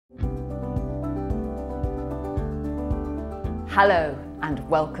Hello and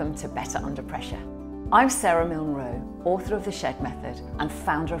welcome to Better Under Pressure. I'm Sara Milne, author of The Shed Method and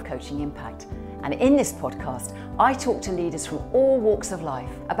founder of Coaching Impact. And in this podcast, I talk to leaders from all walks of life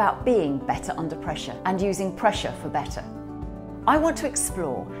about being better under pressure and using pressure for better. I want to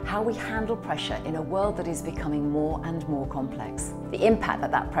explore how we handle pressure in a world that is becoming more and more complex, the impact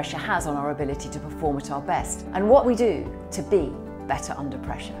that pressure has on our ability to perform at our best, and what we do to be better under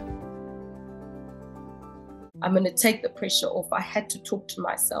pressure. I'm going to take the pressure off. I had to talk to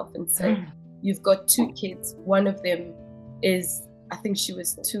myself and say, you've got two kids. One of them is, I think she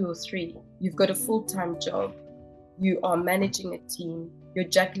was 2 or 3. You've got a full-time job. You are managing a team. You're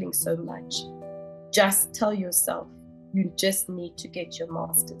juggling so much. Just tell yourself, you just need to get your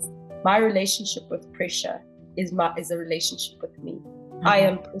master's. My relationship with pressure is a relationship with me. I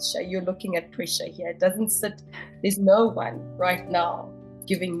am pressure. You're looking at pressure here. It doesn't sit, there's no one right now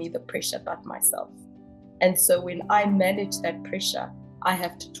giving me the pressure but myself. And so when I manage that pressure, I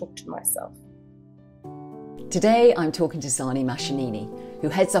have to talk to myself. Today, I'm talking to Zani Mashinini, who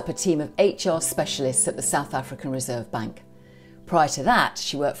heads up a team of HR specialists at the South African Reserve Bank. Prior to that,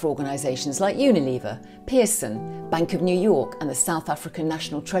 she worked for organisations like Unilever, Pearson, Bank of New York, and the South African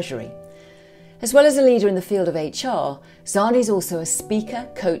National Treasury. As well as a leader in the field of HR, Zani is also a speaker,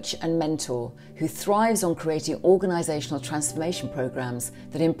 coach, and mentor who thrives on creating organisational transformation programmes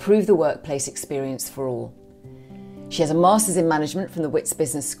that improve the workplace experience for all. She has a Master's in Management from the Wits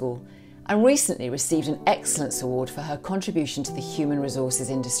Business School and recently received an Excellence Award for her contribution to the human resources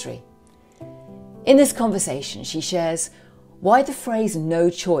industry. In this conversation, she shares why the phrase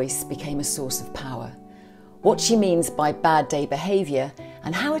 "no choice" became a source of power, what she means by bad day behaviour,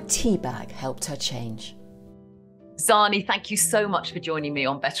 and how a tea bag helped her change. Zani, thank you so much for joining me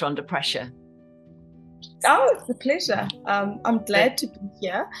on Better Under Pressure. Oh, it's a pleasure. I'm glad to be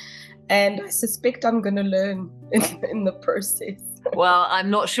here, and I suspect I'm going to learn in the process. Well,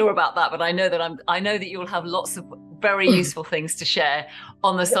 I'm not sure about that, but I know that you'll have lots of very useful things to share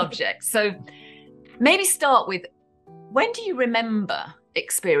on the subject. So maybe start with, when do you remember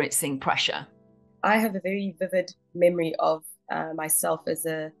experiencing pressure? I have a very vivid memory of myself as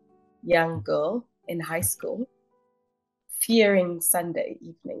a young girl in high school, fearing Sunday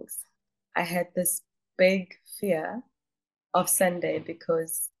evenings. I had this big fear of Sunday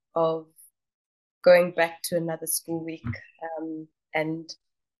because of going back to another school week and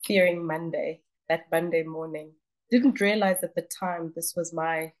fearing Monday, that Monday morning. Didn't realize at the time this was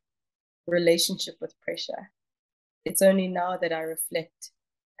my relationship with pressure. It's only now that I reflect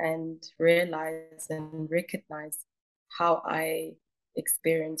and realize and recognize how I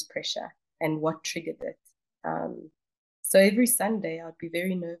experience pressure and what triggered it. So every Sunday, I'd be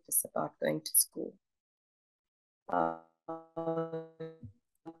very nervous about going to school. I'd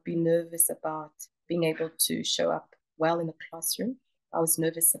be nervous about being able to show up well in the classroom. I was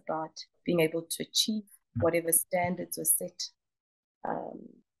nervous about being able to achieve whatever standards were set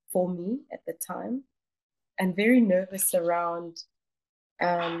for me at the time, and very nervous around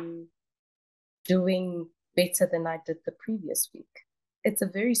doing better than I did the previous week. It's a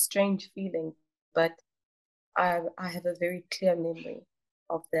very strange feeling, but I have a very clear memory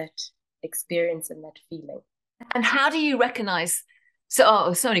of that experience and that feeling. And how do you recognise?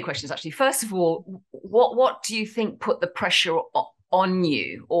 So many questions actually. First of all, what do you think put the pressure on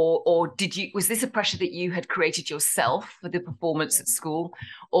you, or was this a pressure that you had created yourself for the performance at school,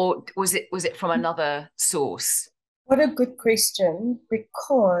 or was it from another source? What a good question,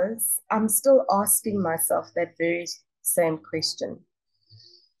 because I'm still asking myself that very same question.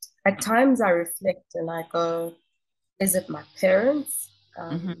 At times I reflect and I go, is it my parents?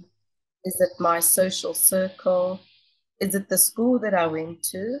 Is it my social circle? Is it the school that I went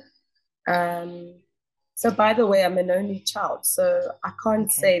to? So by the way, I'm an only child, so I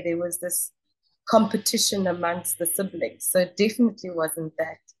can't say there was this competition amongst the siblings. So it definitely wasn't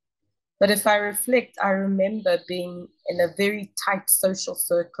that. But if I reflect, I remember being in a very tight social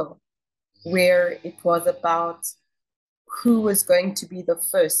circle where it was about who was going to be the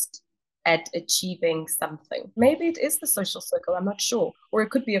first at achieving something. Maybe it is the social circle, I'm not sure. Or it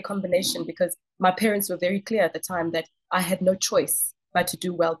could be a combination, because my parents were very clear at the time that I had no choice but to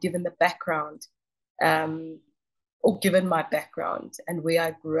do well given the background, or given my background and where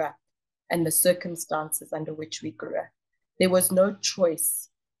I grew up and the circumstances under which we grew up. There was no choice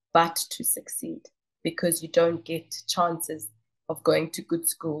but to succeed, because you don't get chances of going to good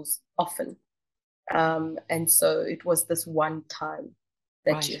schools often. And so it was this one time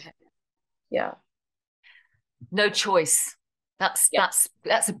that you had. Yeah. No choice. That's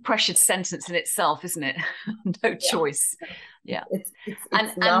a pressured sentence in itself, isn't it? No choice. Yeah. It's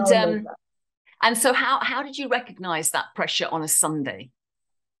And so how did you recognize that pressure on a Sunday?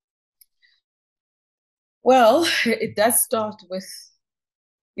 Well, it does start with,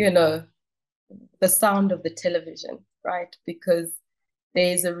 you know, the sound of the television, right? Because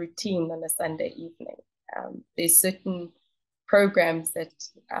there's a routine on a Sunday evening. There's certain programs that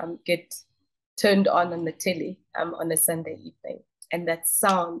get turned on the telly on a Sunday evening, and that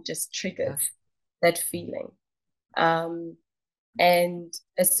sound just triggers that feeling. And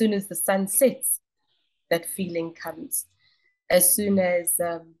as soon as the sun sets, that feeling comes. As soon as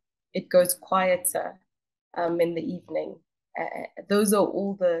it goes quieter in the evening, those are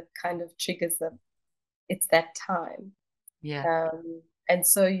all the kind of triggers of it's that time. Yeah. And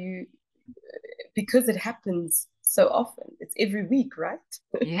so because it happens so often, it's every week, right?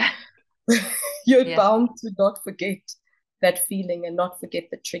 Yeah. You're bound to not forget that feeling and not forget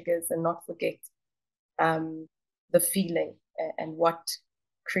the triggers and not forget the feeling and what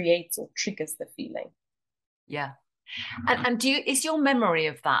creates or triggers the feeling. Yeah. And is your memory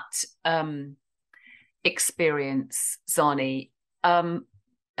of that experience, Zani, a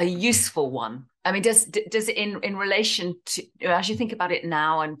useful one? I mean, does it in relation to, as you think about it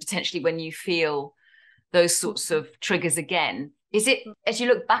now and potentially when you feel those sorts of triggers again, is it, as you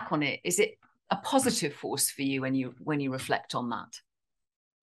look back on it, is it a positive force for you when you reflect on that?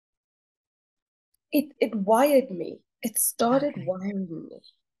 It wired me. It started wiring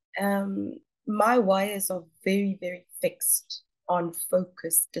me. My wires are very, very fixed on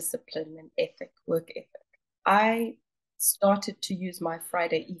focus, discipline, and work ethic. I started to use my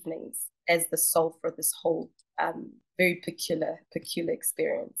Friday evenings as the solve for this whole very peculiar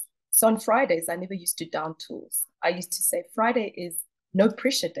experience. So on Fridays, I never used to down tools. I used to say Friday is no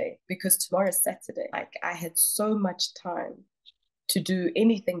pressure day because tomorrow's Saturday. Like I had so much time to do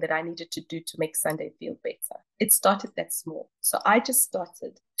anything that I needed to do to make Sunday feel better. It started that small. So I just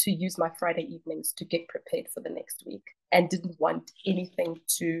started to use my Friday evenings to get prepared for the next week and didn't want anything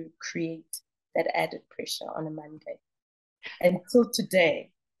to create that added pressure on a Monday. Until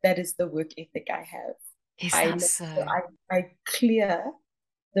today, that is the work ethic I have. Is that so? I clear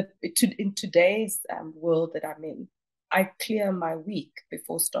in today's world that I'm in, I clear my week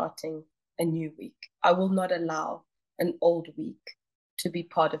before starting a new week. I will not allow an old week to be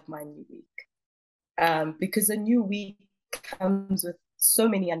part of my new week. Because a new week comes with so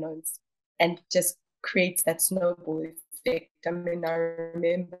many unknowns and just creates that snowball effect. I mean, I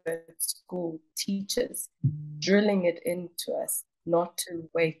remember at school, teachers drilling it into us not to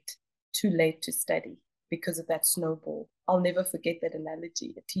wait too late to study because of that snowball. I'll never forget that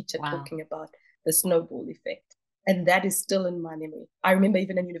analogy, a teacher talking about the snowball effect. And that is still in my memory. I remember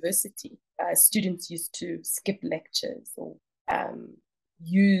even in university, students used to skip lectures or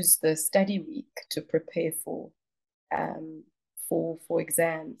use the study week to prepare for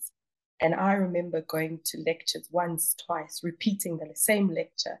exams. And I remember going to lectures once, twice, repeating the same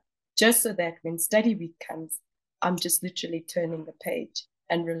lecture, just so that when study week comes, I'm just literally turning the page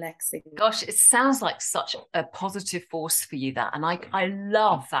and relaxing. Gosh, it sounds like such a positive force for you, that. And I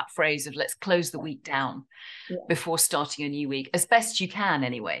love that phrase of let's close the week down before starting a new week, as best you can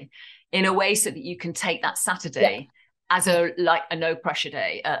anyway, in a way so that you can take that Saturday as a no pressure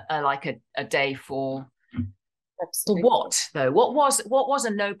day, a day for. Absolutely. For what though? What was a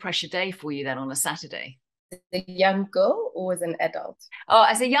no pressure day for you then on a Saturday? A young girl or as an adult? Oh,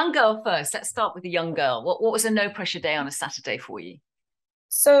 as a young girl first. Let's start with a young girl. What was a no pressure day on a Saturday for you?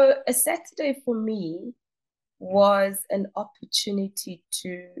 So a Saturday for me was an opportunity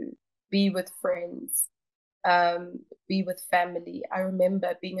to be with friends, be with family. I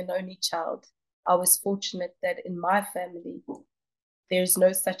remember being an only child. I was fortunate that in my family, there's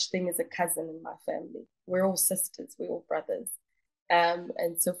no such thing as a cousin in my family. We're all sisters, we're all brothers. And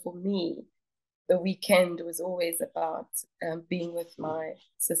so for me, the weekend was always about being with my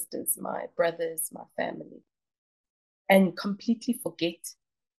sisters, my brothers, my family, and completely forget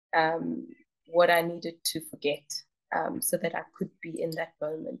what I needed to forget so that I could be in that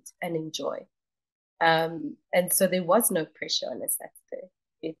moment and enjoy. And so there was no pressure on a Saturday.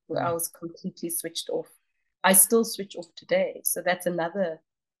 I was completely switched off. I still switch off today. So that's another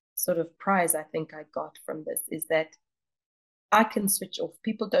sort of prize I think I got from this, is that I can switch off.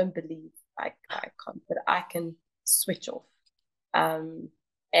 People don't believe I can't, but I can switch off.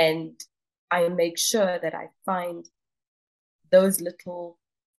 And I make sure that I find those little,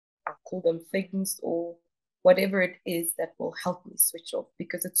 I call them things or whatever it is that will help me switch off,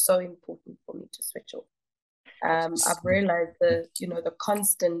 because it's so important for me to switch off. I've realized the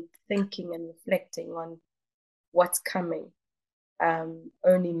constant thinking and reflecting on what's coming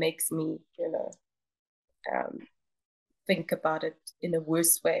only makes me, think about it in a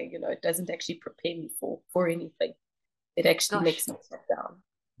worse way. You know, it doesn't actually prepare me for anything. It actually Gosh. makes me sit down.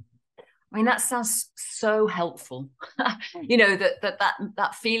 I mean, that sounds so helpful. You know,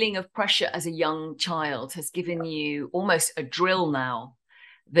 that feeling of pressure as a young child has given you almost a drill now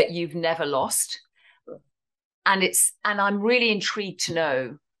that you've never lost. And I'm really intrigued to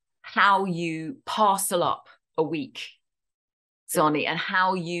know how you parcel up a week, Zani, and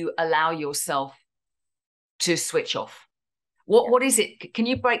how you allow yourself to switch off. What is it? Can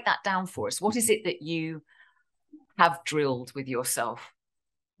you break that down for us? What is it that you have drilled with yourself?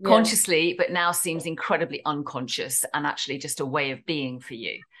 Consciously, but now seems incredibly unconscious and actually just a way of being for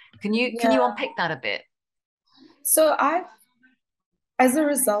you. Can you unpick that a bit? So as a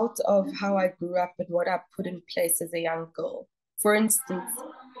result of how I grew up and what I put in place as a young girl, for instance,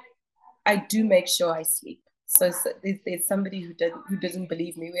 I do make sure I sleep. So there's somebody who doesn't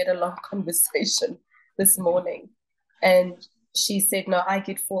believe me. We had a long conversation this morning, and she said, "No, I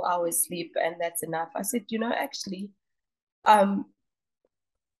get 4 hours sleep, and that's enough." I said, actually,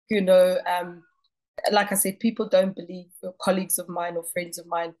 like I said, people don't believe, or colleagues of mine or friends of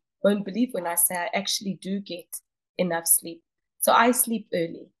mine won't believe when I say I actually do get enough sleep. So I sleep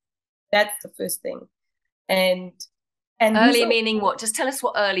early. That's the first thing. And early meaning what? Just tell us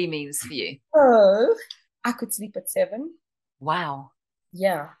what early means for you. Oh, I could sleep at 7. Wow.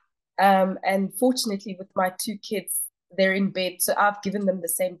 Yeah. And fortunately with my 2 kids, they're in bed. So I've given them the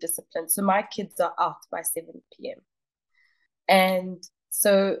same discipline. So my kids are out by 7 p.m. And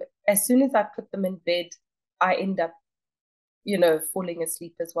so as soon as I put them in bed, I end up, falling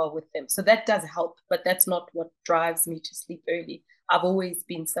asleep as well with them. So that does help, but that's not what drives me to sleep early. I've always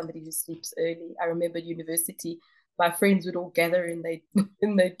been somebody who sleeps early. I remember university, my friends would all gather in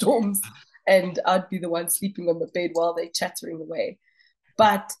their dorms, and I'd be the one sleeping on the bed while they're chattering away.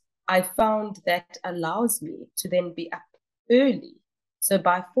 But I found that allows me to then be up early. So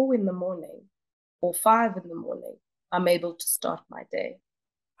by 4 in the morning or 5 in the morning, I'm able to start my day.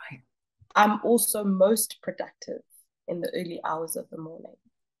 Right. I'm also most productive in the early hours of the morning.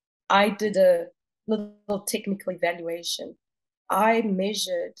 I did a little technical evaluation. I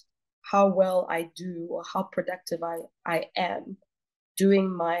measured how well I do or how productive I am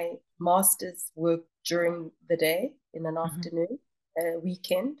doing my master's work during the day in an afternoon, a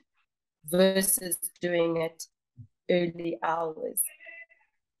weekend, versus doing it early hours.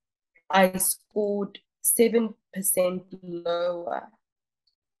 I scored 7% lower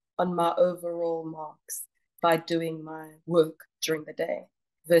on my overall marks by doing my work during the day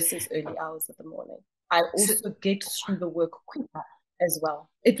versus early hours of the morning. I also get through the work quicker as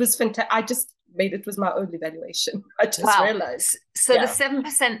well. It was fantastic. It was my own evaluation. I just realized. So the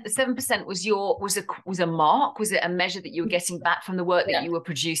 7% was a mark? Was it a measure that you were getting back from the work that you were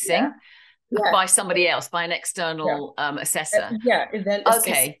producing by somebody else, by an external assessor?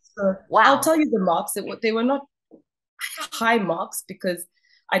 Okay. So wow. I'll tell you the marks. They were not high marks because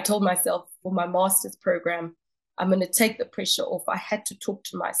I told myself for my master's program, I'm going to take the pressure off. I had to talk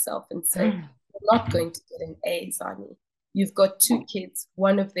to myself and say, you're not going to get an A, Zani. You've got 2 kids.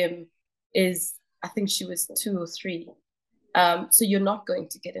 One of them is, I think she was 2 or 3. So you're not going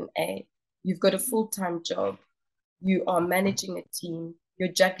to get an A. You've got a full-time job. You are managing a team.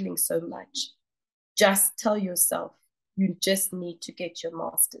 You're juggling so much. Just tell yourself, you just need to get your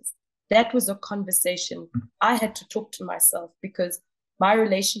master's. That was a conversation I had to talk to myself because my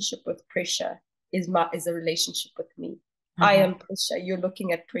relationship with pressure is a relationship with me. I am pressure. You're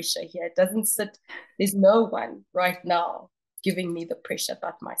looking at pressure here. It doesn't sit. There's no one right now giving me the pressure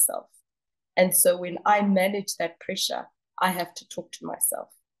but myself. And so when I manage that pressure, I have to talk to myself.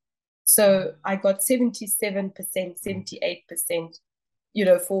 So I got 77%, 78%,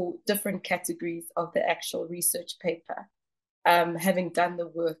 for different categories of the actual research paper, having done the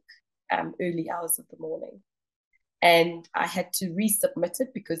work early hours of the morning. And I had to resubmit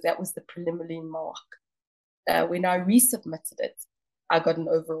it because that was the preliminary mark. When I resubmitted it, I got an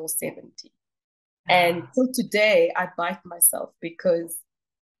overall 70. And till today, I bite myself because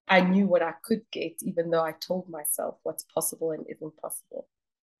I knew what I could get, even though I told myself what's possible and isn't possible.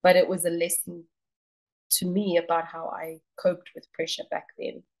 But it was a lesson to me about how I coped with pressure back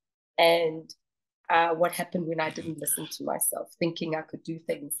then and what happened when I didn't listen to myself, thinking I could do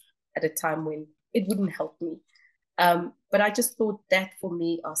things at a time when it wouldn't help me. But I just thought that for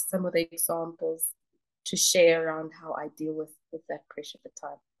me are some of the examples to share around how I deal with that pressure at the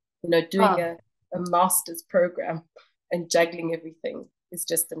time. Doing a master's program and juggling everything is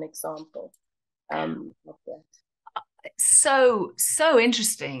just an example of that. So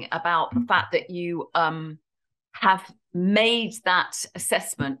interesting about the fact that you have made that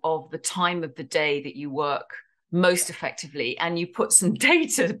assessment of the time of the day that you work most effectively, and you put some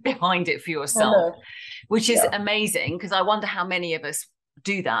data behind it for I yourself, know. which is amazing, because I wonder how many of us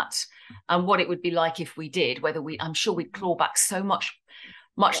do that and what it would be like if we did, I'm sure we'd claw back so much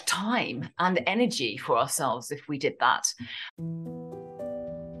time and energy for ourselves if we did that.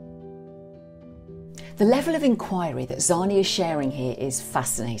 The level of inquiry that Zani is sharing here is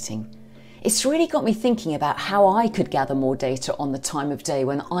fascinating. It's really got me thinking about how I could gather more data on the time of day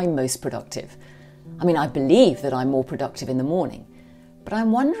when I'm most productive. I mean, I believe that I'm more productive in the morning, but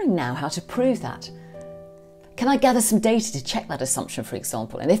I'm wondering now how to prove that. Can I gather some data to check that assumption, for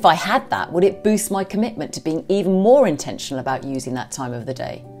example? And if I had that, would it boost my commitment to being even more intentional about using that time of the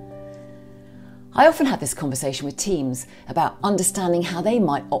day? I often have this conversation with teams about understanding how they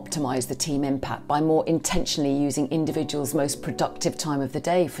might optimise the team impact by more intentionally using individuals' most productive time of the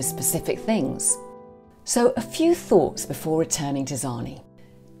day for specific things. So a few thoughts before returning to Zani.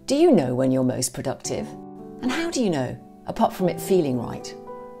 Do you know when you're most productive? And how do you know, apart from it feeling right?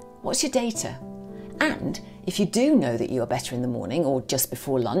 What's your data? And if you do know that you are better in the morning or just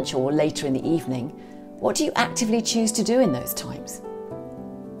before lunch or later in the evening, what do you actively choose to do in those times?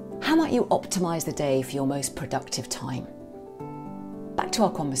 How might you optimise the day for your most productive time? Back to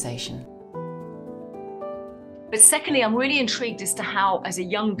our conversation. But secondly, I'm really intrigued as to how, as a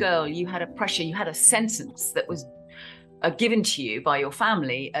young girl, you had a sentence that was given to you by your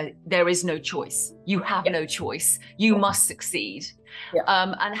family. There is no choice. You have no choice. You must succeed.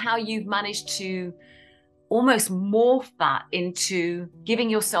 And how you've managed to almost morph that into giving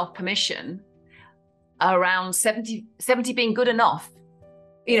yourself permission around 70 being good enough.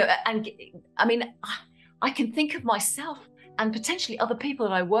 And I mean, I can think of myself and potentially other people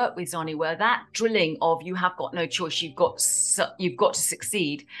that I work with, Zani, where that drilling of you have got no choice, you've got to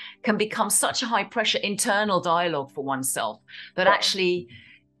succeed, can become such a high pressure internal dialogue for oneself that actually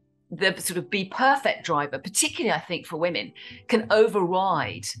the sort of be perfect driver, particularly I think for women, can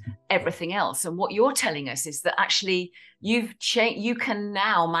override everything else. And what you're telling us is that actually you can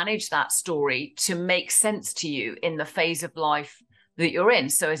now manage that story to make sense to you in the phase of life that you're in.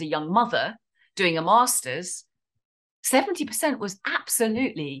 So as a young mother doing a master's, 70% was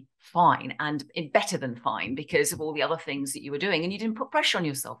absolutely fine and better than fine because of all the other things that you were doing, and you didn't put pressure on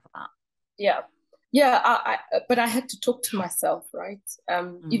yourself for that. But I had to talk to myself, right?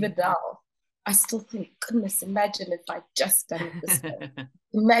 Even now, I still think, goodness, imagine if I just done it this way.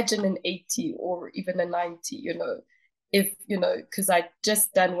 Imagine an 80 or even a 90, because I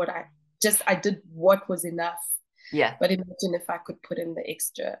just done I did what was enough. Yeah. But imagine if I could put in the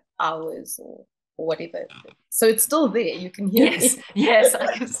extra hours or whatever. So it's still there. You can hear me. Yes,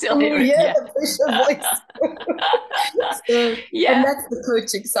 I can still hear it. The voice. And that's the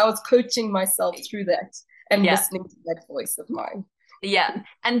coaching. So I was coaching myself through that and listening to that voice of mine. Yeah.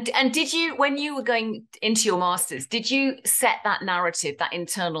 And did you, when you were going into your masters, did you set that narrative, that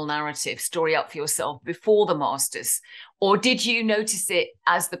internal narrative story up for yourself before the masters? Or did you notice it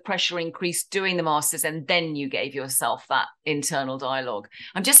as the pressure increased doing the masters and then you gave yourself that internal dialogue?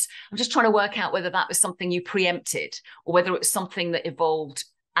 I'm just trying to work out whether that was something you preempted or whether it was something that evolved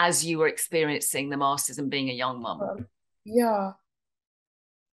as you were experiencing the masters and being a young mum.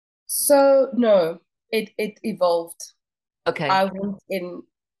 So no, it evolved. Okay. I went in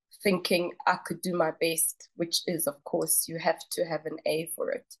thinking I could do my best, which is, of course, you have to have an A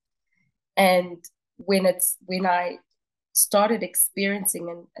for it. And when I started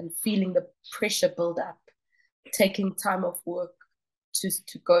experiencing and feeling the pressure build up, taking time off work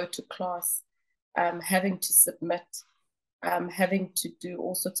to go to class, having to submit, having to do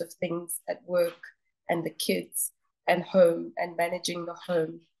all sorts of things at work and the kids and home and managing the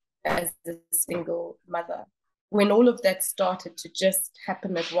home as a single mother. When all of that started to just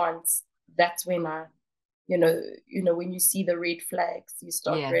happen at once, that's when I, when you see the red flags, you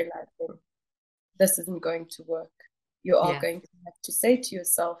start realizing this isn't going to work. You are going to have to say to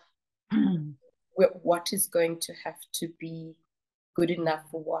yourself, what is going to have to be good enough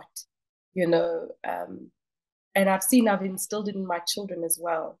for what, and I've instilled it in my children as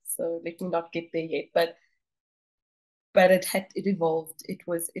well. So let me not get there yet, but it evolved.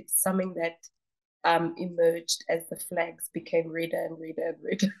 It's something that emerged as the flags became redder and redder and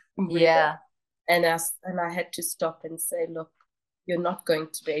redder and redder. And I had to stop and say, look, you're not going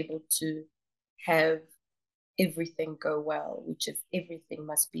to be able to have everything go well, which is everything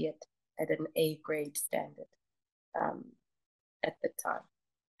must be at an A grade standard at the time.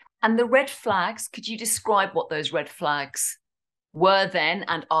 And the red flags, could you describe what those red flags were then,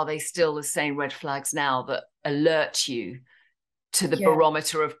 and are they still the same red flags now that alert you to the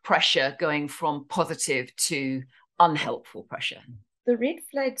barometer of pressure going from positive to unhelpful pressure? The red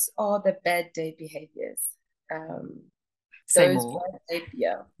flags are the bad day behaviors. Say Those more.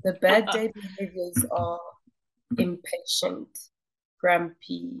 the bad day behaviors are impatient,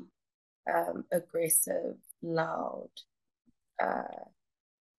 grumpy, aggressive, loud,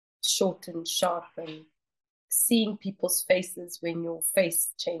 short and sharp, and seeing people's faces when your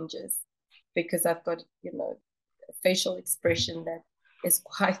face changes, because I've got, a facial expression that is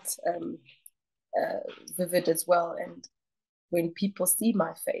quite vivid as well. And when people see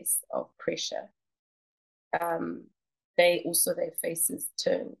my face of pressure, their faces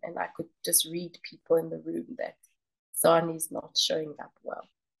turn, and I could just read people in the room that Zani's not showing up well,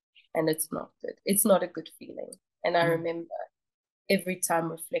 and it's not good. It's not a good feeling. And I remember every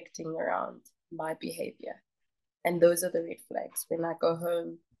time reflecting around my behavior, and those are the red flags. When I go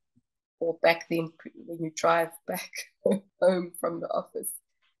home, or back then when you drive back home from the office,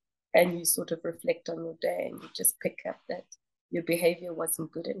 and you sort of reflect on your day, and you just pick up that your behavior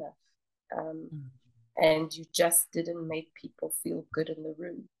wasn't good enough. And you just didn't make people feel good in the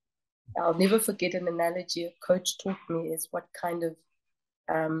room. I'll never forget an analogy a coach taught me is, what kind of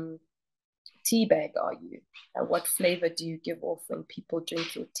tea bag are you? What flavor do you give off when people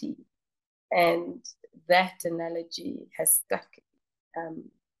drink your tea? And that analogy has stuck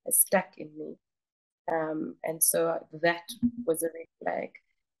in me. And so that was a red flag,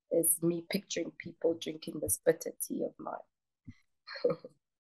 is me picturing people drinking this bitter tea of mine.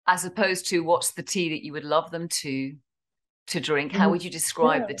 As opposed to, what's the tea that you would love them to drink? How would you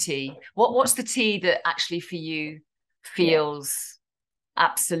describe the tea? What's the tea that actually for you feels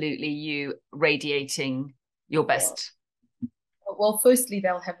absolutely you radiating your best? Well, firstly,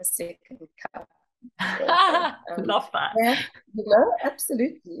 they'll have a second cup. Love that. Yeah,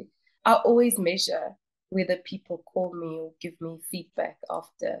 absolutely. I always measure whether people call me or give me feedback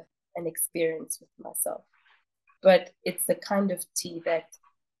after an experience with myself. But it's the kind of tea that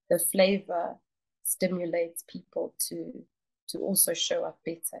the flavor stimulates people to also show up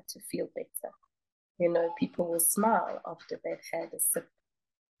better, to feel better. People will smile after they've had a sip.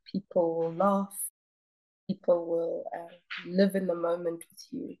 People will laugh. People will live in the moment with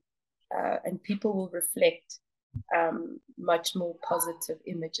you. And people will reflect much more positive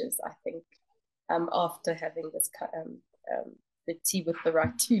images, I think, after having this the tea with the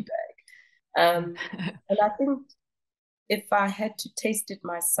right tea bag. And I think if I had to taste it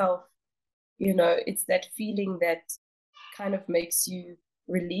myself, it's that feeling that kind of makes you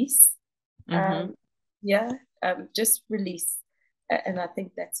release. Just release. And I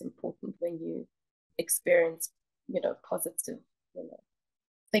think that's important when you experience, positive,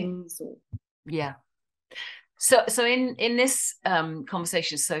 things. So in this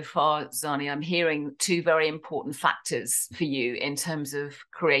conversation so far, Zani, I'm hearing two very important factors for you in terms of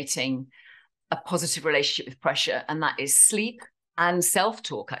creating a positive relationship with pressure, and that is sleep and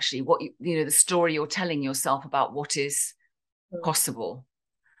self-talk. Actually, what the story you're telling yourself about what is possible.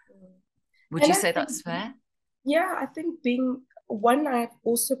 Would you say that's fair? Yeah, I think one I've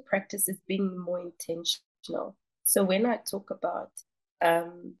also practiced is being more intentional. So when I talk about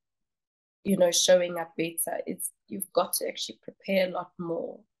showing up better, you've got to actually prepare a lot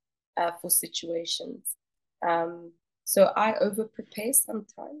more for situations. So I over prepare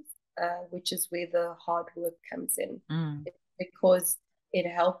sometimes, which is where the hard work comes in, because it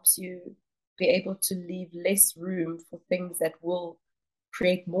helps you be able to leave less room for things that will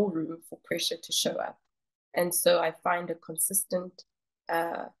create more room for pressure to show up. And so I find a consistent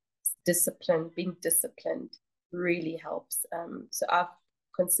being disciplined really helps. So I've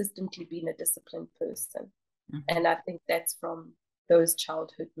consistently been a disciplined person. And I think that's from those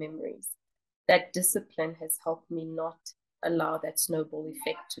childhood memories. That discipline has helped me not allow that snowball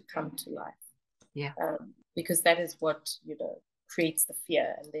effect to come to life. Because that is what, creates the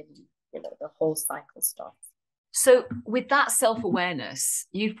fear, and then, the whole cycle starts. So with that self-awareness,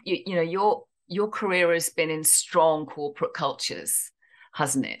 your career has been in strong corporate cultures,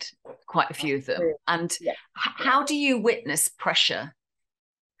 hasn't it? Quite a few of them. And how do you witness pressure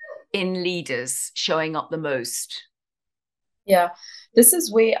in leaders showing up the most? Yeah, this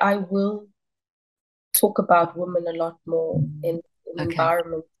is where I will talk about women a lot more in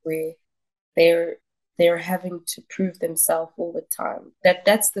environments where they're having to prove themselves all the time.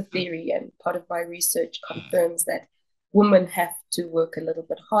 That's the theory, and part of my research confirms that women have to work a little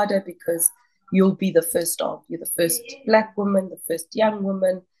bit harder, because you'll be the first you're the first Black woman, the first young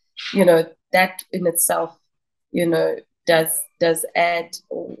woman. That in itself, does add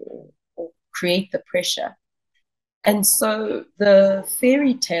or create the pressure. And so the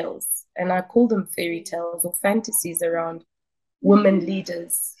fairy tales, and I call them fairy tales or fantasies around women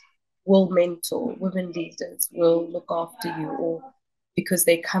leaders will mentor, women leaders will look after you, or because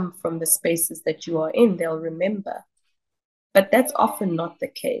they come from the spaces that you are in, they'll remember. But that's often not the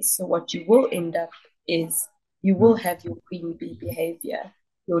case. So what you will end up is you will have your queen bee behavior,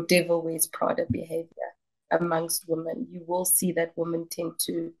 your devil wears Prada behavior amongst women. You will see that women tend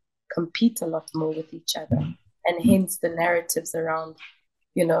to compete a lot more with each other. And hence the narratives around,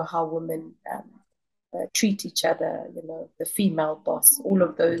 how women treat each other, the female boss, all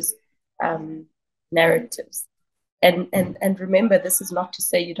of those narratives. And remember, this is not to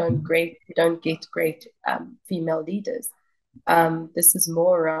say you don't get great female leaders. This is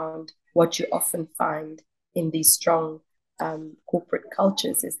more around what you often find in these strong corporate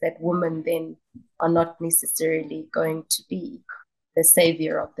cultures is that women then are not necessarily going to be the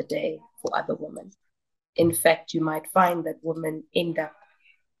savior of the day for other women. In fact, you might find that women end up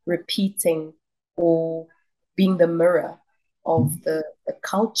repeating or being the mirror of the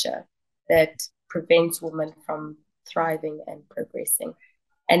culture that prevents women from thriving and progressing.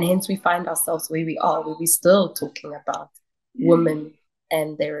 And hence we find ourselves where we are, where we're still talking about women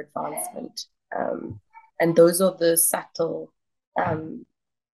and their advancement. And those are the subtle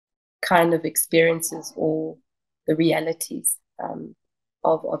kind of experiences or the realities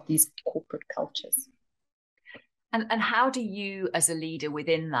of these corporate cultures. And how do you, as a leader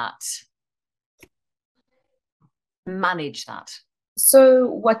within that, manage that? So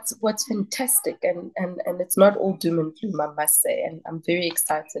what's fantastic, and it's not all doom and gloom, I must say, and I'm very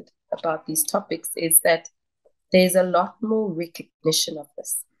excited about these topics, is that there's a lot more recognition of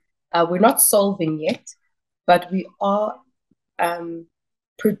this. We're not solving yet, but we are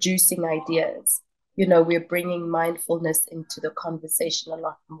producing ideas. We're bringing mindfulness into the conversation a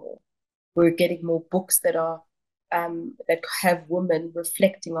lot more. We're getting more books that are that have women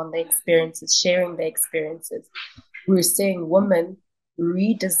reflecting on their experiences, sharing their experiences. We're seeing women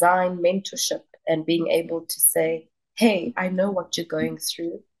redesign mentorship and being able to say, hey, I know what you're going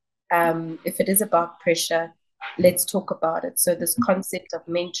through. If it is about pressure, let's talk about it. So this concept of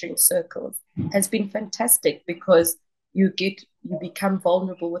mentoring circles has been fantastic because you become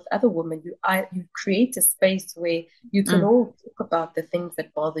vulnerable with other women. You create a space where you can all talk about the things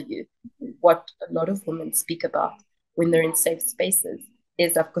that bother you. What a lot of women speak about when they're in safe spaces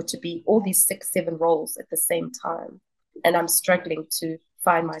is I've got to be all these 6-7 roles at the same time. And I'm struggling to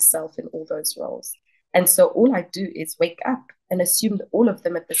find myself in all those roles. And so all I do is wake up and assume that all of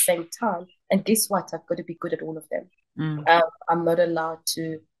them at the same time. And guess what? I've got to be good at all of them. I'm not allowed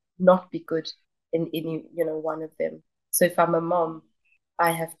to not be good in any, one of them. So if I'm a mom,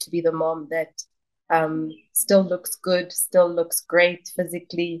 I have to be the mom that still looks good, still looks great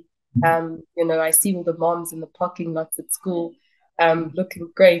physically. I see all the moms in the parking lots at school looking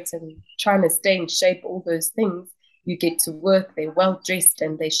great and trying to stay in shape, all those things. You get to work, they're well dressed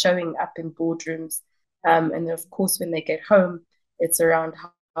and they're showing up in boardrooms. And then of course, when they get home, it's around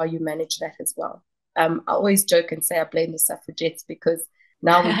how you manage that as well. I always joke and say I blame the suffragettes because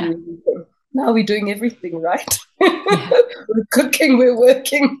now we're doing everything, right? We're cooking, we're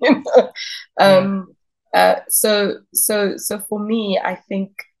working. So for me, I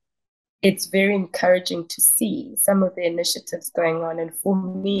think it's very encouraging to see some of the initiatives going on. And for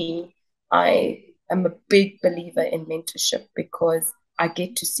me, I am a big believer in mentorship because I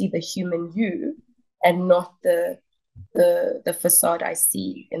get to see the human you and not the facade I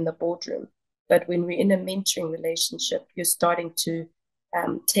see in the boardroom. But when we're in a mentoring relationship, you're starting to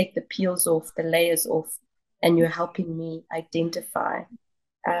take the peels off, the layers off, and you're helping me identify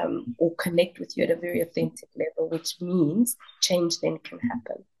or connect with you at a very authentic level, which means change then can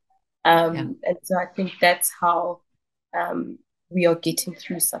happen. And so I think that's how we are getting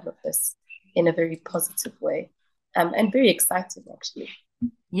through some of this in a very positive way and very exciting, actually.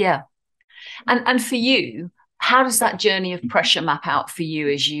 Yeah. And for you, how does that journey of pressure map out for you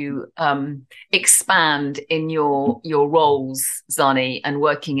as you expand in your roles, Zani, and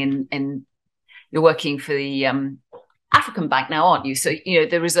working in you're working for the African Bank now, aren't you? So,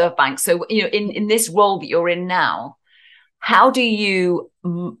 the Reserve Bank. So, in this role that you're in now, how do you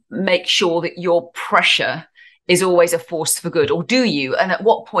make sure that your pressure is always a force for good, or do you? And at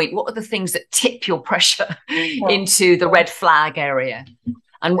what point, what are the things that tip your pressure into the red flag area?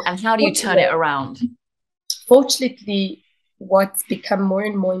 And how do you turn it around? Fortunately, what's become more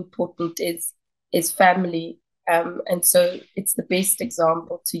and more important is family. And so it's the best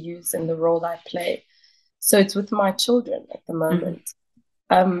example to use in the role I play. So it's with my children at the moment.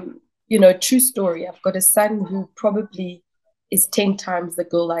 True story. I've got a son who probably is 10 times the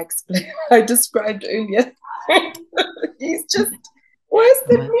girl I described earlier. He's just worse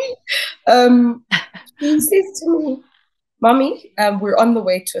than me. He says to me, Mommy, we're on the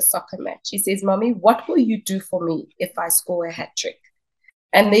way to a soccer match. He says, Mommy, what will you do for me if I score a hat trick?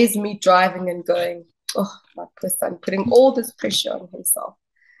 And there's me driving and going, oh, my poor son, putting all this pressure on himself.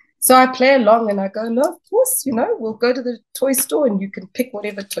 So I play along and I go, no, of course, we'll go to the toy store and you can pick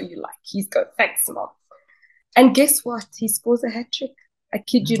whatever toy you like. He's go, thanks, Mom. And guess what? He scores a hat trick. I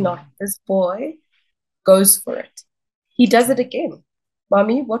kid you not. This boy goes for it. He does it again.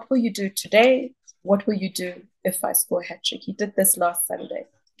 Mommy, what will you do today? What will you do if I score a hat trick? He did this last Sunday.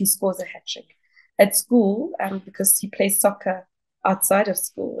 He scores a hat trick. At school, because he plays soccer outside of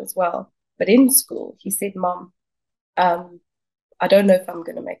school as well, but in school, he said, Mom, I don't know if I'm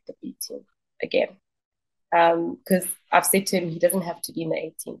going to make the B team again. Because I've said to him, he doesn't have to be in the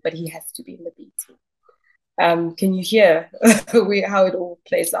A team, but he has to be in the B team. Can you hear how it all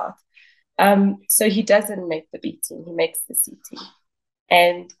plays out? So he doesn't make the B team, he makes the C team.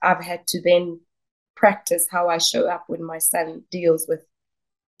 And I've had to then practice how I show up when my son deals with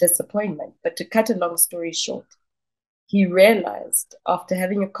disappointment. But to cut a long story short, he realized after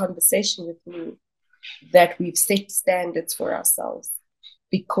having a conversation with me that we've set standards for ourselves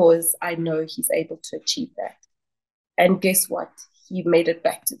because I know he's able to achieve that. And guess what? He made it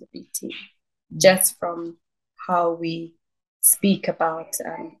back to the B team just from how we speak about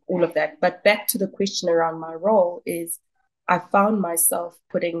all of that. But back to the question around my role is I found myself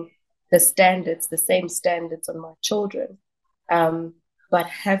putting the same standards on my children, but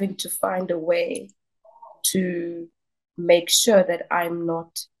having to find a way to make sure that I'm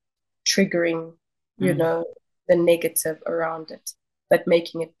not triggering, the negative around it, but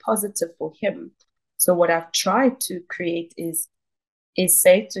making it positive for him. So what I've tried to create is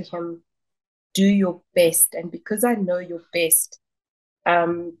say to him, do your best. And because I know your best,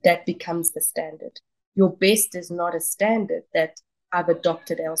 that becomes the standard. Your best is not a standard that I've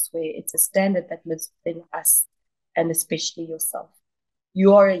adopted elsewhere. It's a standard that lives within us, and especially yourself.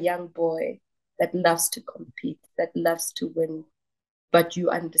 You are a young boy that loves to compete, that loves to win, but you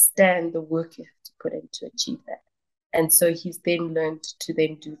understand the work you have to put in to achieve that. And so he's then learned to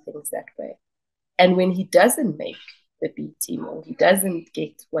then do things that way. And when he doesn't make the B team or he doesn't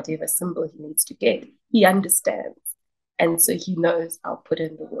get whatever symbol he needs to get, he understands. And so he knows I'll put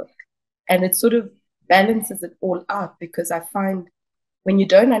in the work. And it sort of balances it all out, because I find when you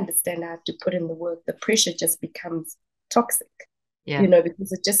don't understand I have to put in the work, the pressure just becomes toxic,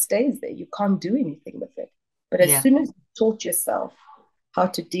 because it just stays there. You can't do anything with it. But as soon as you taught yourself how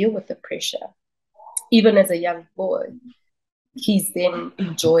to deal with the pressure, even as a young boy, he's then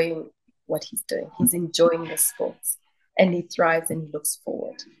enjoying what he's doing. He's enjoying the sports and he thrives and he looks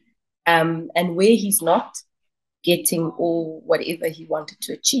forward. And where he's not getting all whatever he wanted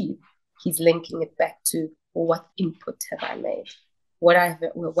to achieve, he's linking it back to, well, what input have I made? What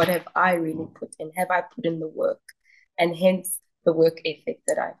have I really put in? Have I put in the work? And hence the work ethic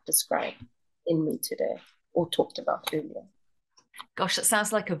that I've described in me today or talked about earlier. Gosh, that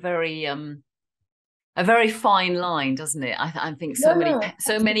sounds like a very fine line, doesn't it? I think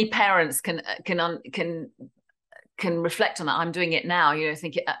so many parents can reflect on that. I'm doing it now,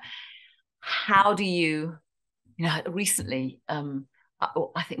 thinking, how do you, recently,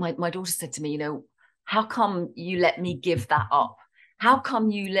 I think my daughter said to me, how come you let me give that up? How come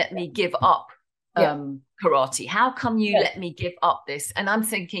you let me give up karate? How come you let me give up this? And I'm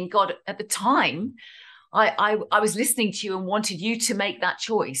thinking, God, at the time, I was listening to you and wanted you to make that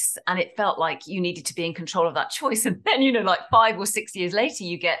choice. And it felt like you needed to be in control of that choice. And then, like 5 or 6 years later,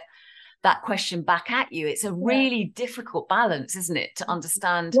 you get that question back at you. It's a really difficult balance, isn't it, to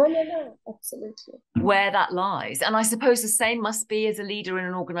understand absolutely where that lies. And I suppose the same must be as a leader in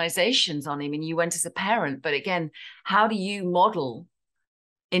an organization, Zani. I mean, you went as a parent, but again, how do you model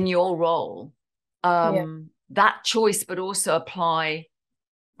in your role that choice, but also apply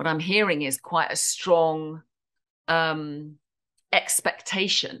what I'm hearing is quite a strong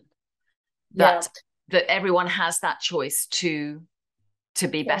expectation that everyone has that choice to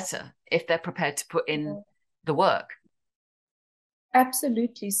be better if they're prepared to put in the work.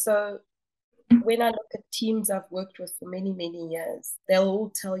 Absolutely. So when I look at teams I've worked with for many, many years, they'll all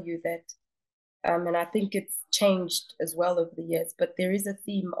tell you that, and I think it's changed as well over the years, but there is a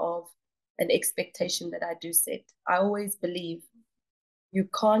theme of an expectation that I do set. I always believe you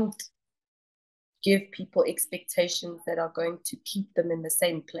can't give people expectations that are going to keep them in the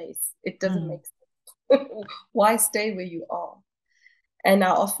same place. It doesn't make sense. Why stay where you are? And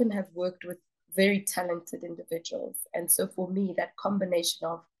I often have worked with very talented individuals. And so for me, that combination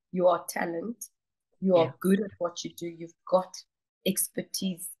of you are talent, you are good at what you do, you've got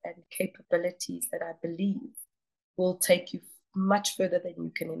expertise and capabilities that I believe will take you much further than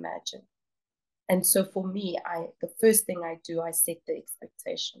you can imagine. And so for me, the first thing I do, I set the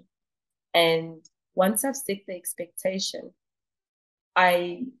expectation. And once I've set the expectation,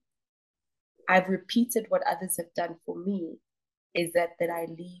 I've repeated what others have done for me, is that I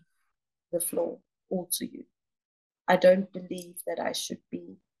leave the floor all to you. I don't believe that I should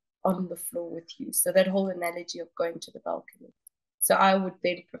be on the floor with you. So that whole analogy of going to the balcony. So I would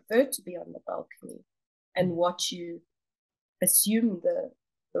then prefer to be on the balcony and watch you assume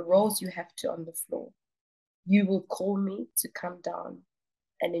the roles you have to on the floor. You will call me to come down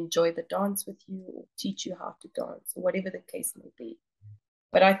and enjoy the dance with you, or teach you how to dance, or whatever the case may be.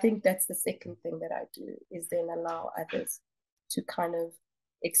 But I think that's the second thing that I do, is then allow others to kind of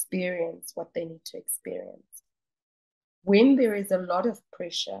experience what they need to experience. When there is a lot of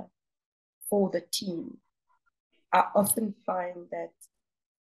pressure for the team, I often find that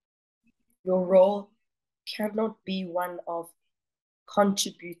your role cannot be one of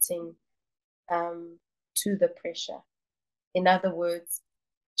contributing to the pressure. In other words,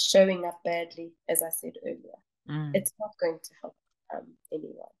 showing up badly, as I said earlier. It's not going to help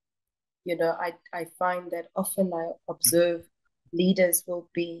anyone. You know, I find that often I observe leaders will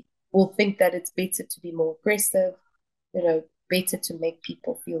think that it's better to be more aggressive, you know, better to make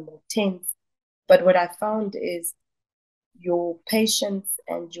people feel more tense. But what I found is your patience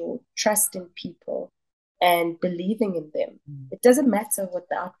and your trust in people and believing in them. It doesn't matter what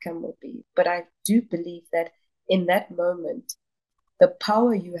the outcome will be, but I do believe that in that moment, the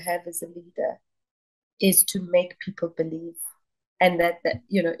power you have as a leader is to make people believe. And that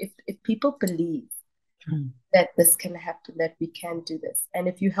you know, if people believe that this can happen, that we can do this, and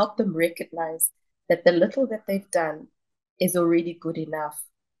if you help them recognize that the little that they've done is already good enough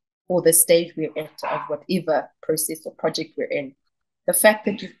for the stage we're at of whatever process or project we're in, the fact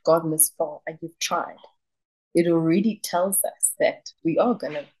that you've gone this far and you've tried, it already tells us that we are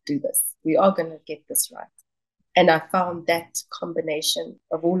going to do this. We are going to get this right. And I found that combination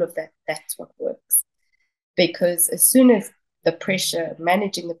of all of that, that's what works. Because as soon as the pressure,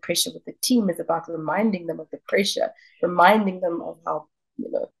 managing the pressure with the team is about reminding them of the pressure, reminding them of how, you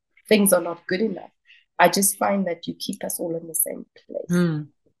know, things are not good enough, I just find that you keep us all in the same place.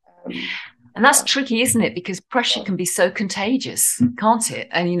 And that's tricky, isn't it? Because pressure can be so contagious, can't it?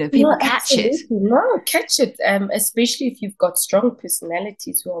 And, you know, people catch it. Catch it. Especially if you've got strong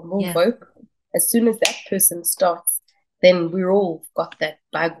personalities who are more vocal. As soon as that person starts, then we're all got that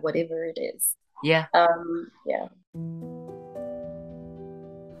bug, whatever it is. Yeah.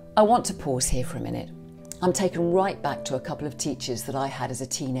 I want to pause here for a minute. I'm taken right back to a couple of teachers that I had as a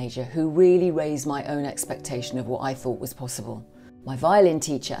teenager who really raised my own expectation of what I thought was possible. My violin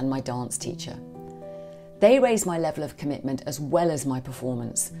teacher and my dance teacher. They raised my level of commitment as well as my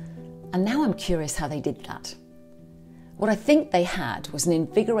performance. And now I'm curious how they did that. What I think they had was an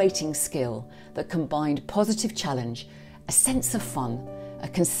invigorating skill that combined positive challenge, a sense of fun, a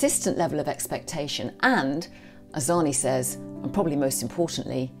consistent level of expectation, and, as Zani says, and probably most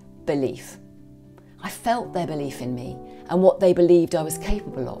importantly, belief. I felt their belief in me and what they believed I was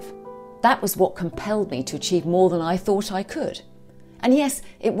capable of. That was what compelled me to achieve more than I thought I could. And yes,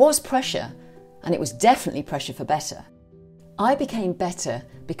 it was pressure, and it was definitely pressure for better. I became better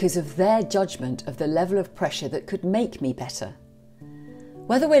because of their judgment of the level of pressure that could make me better.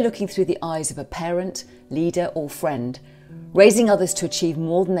 Whether we're looking through the eyes of a parent, leader, or friend, raising others to achieve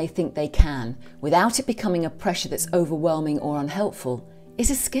more than they think they can without it becoming a pressure that's overwhelming or unhelpful is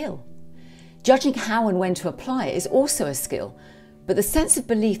a skill. Judging how and when to apply it is also a skill, but the sense of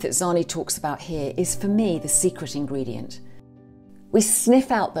belief that Zani talks about here is for me the secret ingredient. We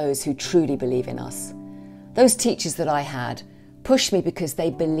sniff out those who truly believe in us. Those teachers that I had pushed me because they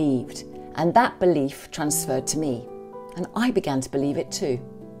believed, and that belief transferred to me, and I began to believe it too.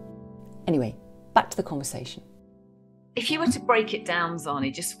 Anyway, back to the conversation. If you were to break it down,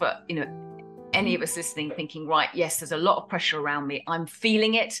 Zani, just for, you know, any of us listening thinking, right, yes, there's a lot of pressure around me. I'm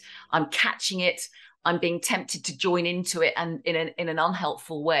feeling it. I'm catching it. I'm being tempted to join into it, and in an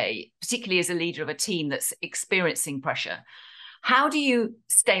unhelpful way, particularly as a leader of a team that's experiencing pressure. How do you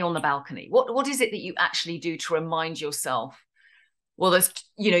stay on the balcony? What is it that you actually do to remind yourself? Well, there's,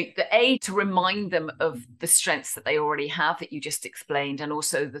 you know, to remind them of the strengths that they already have that you just explained, and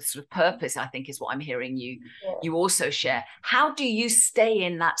also the sort of purpose, I think, is what I'm hearing you also share. How do you stay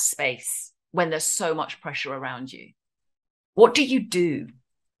in that space when there's so much pressure around you? What do you do?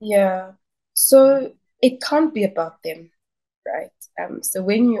 Yeah. So it can't be about them, right? So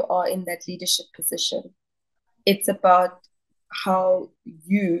when you are in that leadership position, it's about how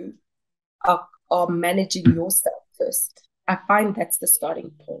you are managing yourself first. I find that's the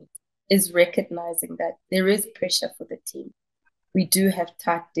starting point, is recognizing that there is pressure for the team. We do have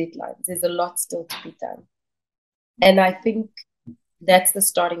tight deadlines. There's a lot still to be done. And I think that's the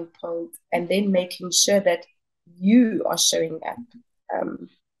starting point. And then making sure that you are showing up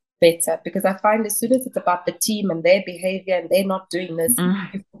better, because I find as soon as it's about the team and their behavior and they're not doing this,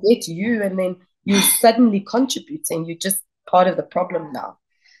 you forget you, and then you're suddenly contributing. You're just part of the problem now.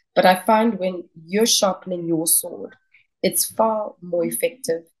 But I find when you're sharpening your sword, it's far more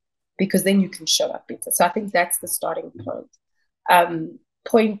effective, because then you can show up better. So I think that's the starting point.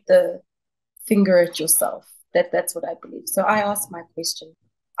 Point the finger at yourself. That's what I believe. So I ask my question.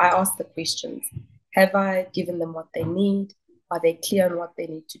 I ask the questions. Have I given them what they need? Are they clear on what they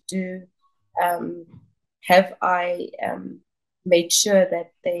need to do? Have I made sure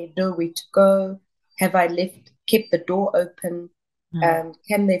that they know where to go? Have I kept the door open?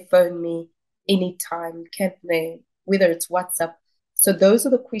 Can they phone me anytime? Can they, whether it's WhatsApp? So those are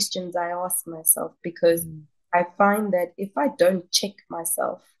the questions I ask myself, because I find that if I don't check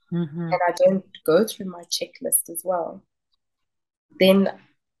myself and I don't go through my checklist as well, then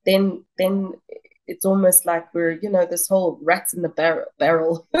it's almost like we're, this whole rats in the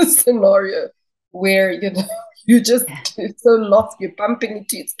barrel scenario where, you just so lost, you're bumping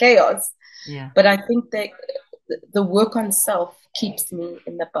into its chaos. Yeah. But I think that the work on self keeps me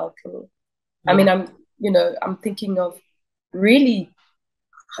in the balcony. Yeah. I mean, I'm thinking of really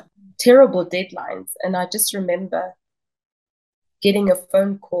terrible deadlines. And I just remember getting a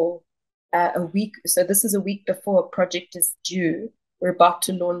phone call a week. So this is a week before a project is due. We're about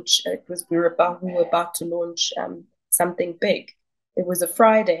to launch. We were about to launch something big. It was a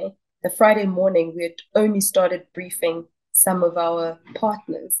Friday. The Friday morning, we had only started briefing some of our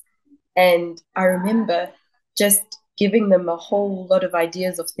partners. And I remember just giving them a whole lot of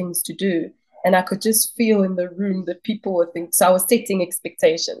ideas of things to do. And I could just feel in the room that people were thinking. So I was setting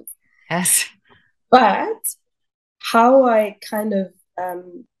expectations. Yes. But how I kind of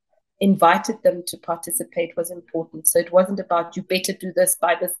invited them to participate was important. So it wasn't about, you better do this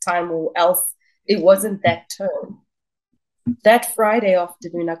by this time or else. It wasn't that tone. That Friday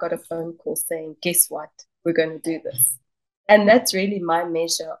afternoon, I got a phone call saying, guess what? We're going to do this. And that's really my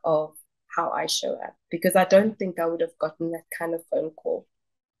measure of how I show up, because I don't think I would have gotten that kind of phone call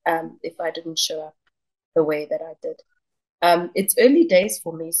if I didn't show up the way that I did. It's early days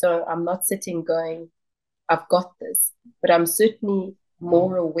for me, so I'm not sitting going, I've got this, but I'm certainly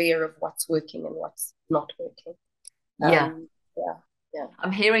more aware of what's working and what's not working. Yeah. Yeah.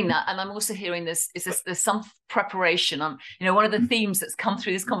 I'm hearing that, and I'm also hearing there's some preparation. One of the themes that's come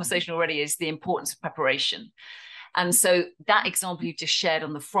through this conversation already is the importance of preparation. And so that example you just shared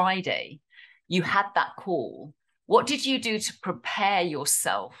on the Friday, you had that call. What did you do to prepare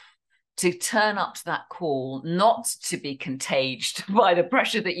yourself to turn up to that call, not to be contaged by the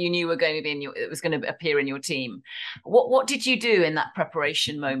pressure that you knew were going to be it was going to appear in your team? What did you do in that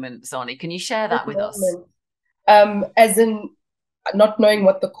preparation moment, Zani? Can you share that with us? As in not knowing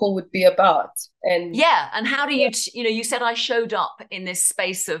what the call would be about. And how do you, you said I showed up in this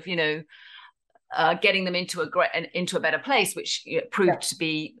space of, getting them into a better place, which proved to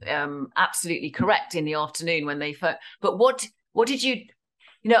be absolutely correct in the afternoon when they phoned. But what did you,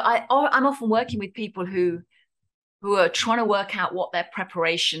 I'm often working with people who are trying to work out what their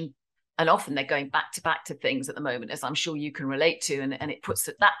preparation, and often they're going back to things at the moment, as I'm sure you can relate to, and it puts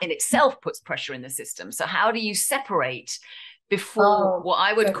that in itself puts pressure in the system. So how do you separate before what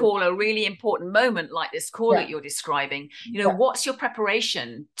I would call a really important moment like this call that you're describing? What's your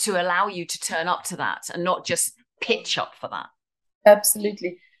preparation to allow you to turn up to that and not just pitch up for that?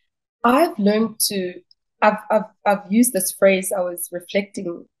 Absolutely. I've learned to, I've used this phrase. I was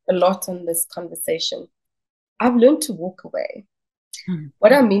reflecting a lot on this conversation. I've learned to walk away.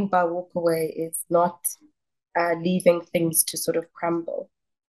 What I mean by walk away is not leaving things to sort of crumble,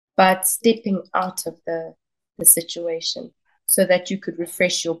 but stepping out of the situation so that you could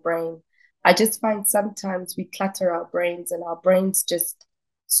refresh your brain. I just find sometimes we clutter our brains and our brains just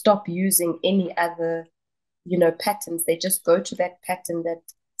stop using any other, patterns. They just go to that pattern that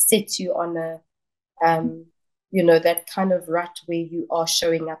sets you on a, that kind of rut where you are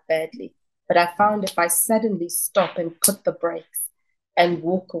showing up badly. But I found if I suddenly stop and put the brakes and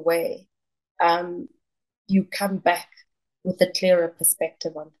walk away, you come back with a clearer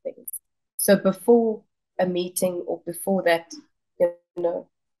perspective on things. So before a meeting or before that,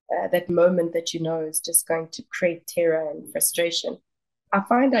 that moment that is just going to create terror and frustration, I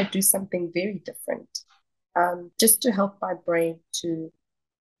find I do something very different, just to help my brain to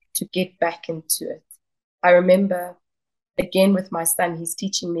get back into it. I remember, again, with my son, he's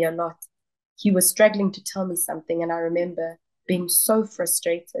teaching me a lot. He was struggling to tell me something, and I remember being so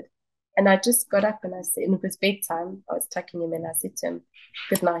frustrated. And I just got up and I said, and it was bedtime, I was tucking him in, I said to him,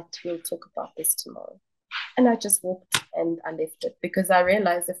 good night, we'll talk about this tomorrow. And I just walked and I left it, because I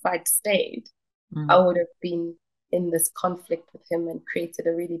realized if I'd stayed, I would have been in this conflict with him and created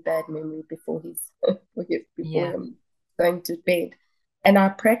a really bad memory before him going to bed. And I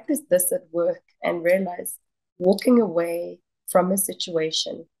practiced this at work and realized walking away from a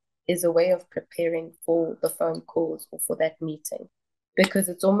situation is a way of preparing for the phone calls or for that meeting, because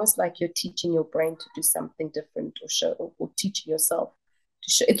it's almost like you're teaching your brain to do something different, or teaching yourself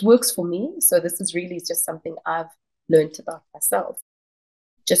to show. It works for me. So this is really just something I've learned about myself,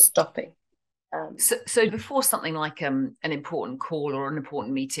 just stopping. So before something like an important call or an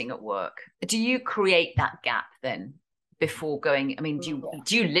important meeting at work, do you create that gap then before going? I mean, do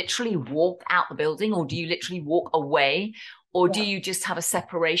you literally walk out the building, or do you literally walk away, or do you just have a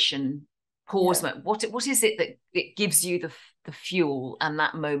separation pause moment? What is it that it gives you the fuel and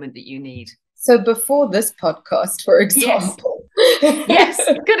that moment that you need? So before this podcast, for example, yes,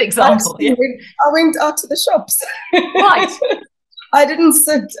 good example. I went out to the shops. Right. I didn't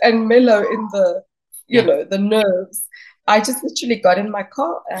sit and mellow in the, the nerves. I just literally got in my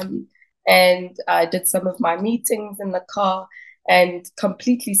car and I did some of my meetings in the car and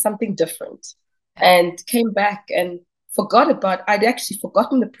completely something different, and came back and I'd actually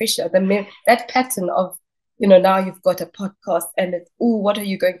forgotten the pressure, that pattern of, now you've got a podcast and it's, what are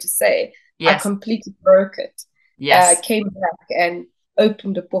you going to say? Yes. I completely broke it. Yes. Came back and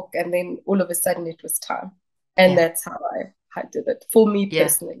opened a book, and then all of a sudden it was time. And that's how I did it for me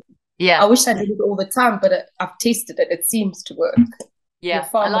personally. Yeah. I wish I did it all the time, but I've tested it. It seems to work. Yeah,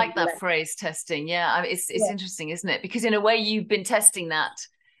 I like that phrase, testing. Yeah, it's interesting, isn't it? Because in a way, you've been testing that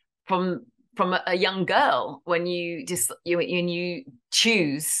from a young girl when you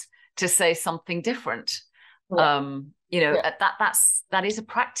choose to say something different. Yeah. That is a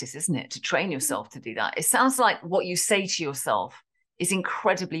practice, isn't it? To train yourself to do that. It sounds like what you say to yourself is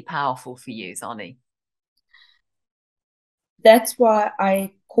incredibly powerful for you, Zani. That's why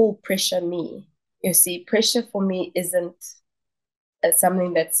I call pressure me. You see, pressure for me isn't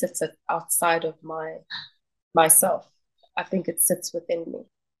something that sits outside of myself. I think it sits within me.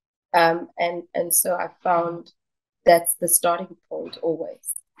 And so I found that's the starting point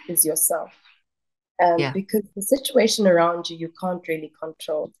always, is yourself. Because the situation around you can't really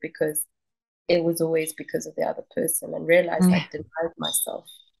control, because it was always because of the other person, and realized I denied myself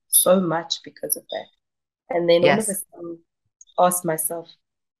so much because of that. And then all of a sudden asked myself,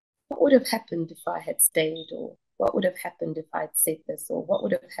 what would have happened if I had stayed, or what would have happened if I had said this, or what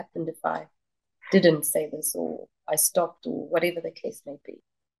would have happened if I didn't say this, or I stopped, or whatever the case may be.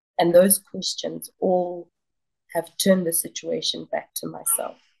 And those questions all have turned the situation back to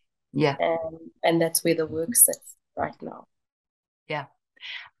myself. Yeah. And that's where the work sits right now. Yeah.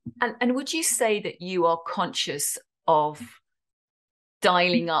 And would you say that you are conscious of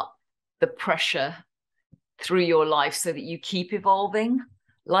dialing up the pressure through your life so that you keep evolving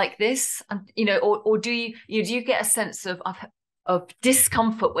like this? And, or do you get a sense of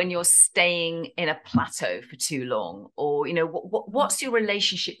discomfort when you're staying in a plateau for too long? Or, what's your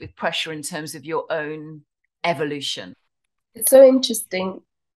relationship with pressure in terms of your own evolution? It's so interesting.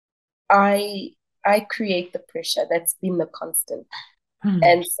 I create the pressure. That's been the constant.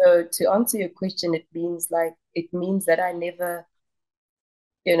 And so to answer your question, it means that I never,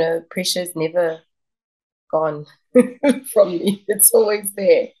 pressure's never gone from me. It's always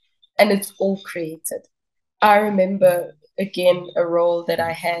there, and it's all created. I remember, again, a role that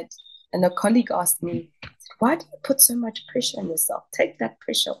I had, and a colleague asked me, why do you put so much pressure on yourself? Take that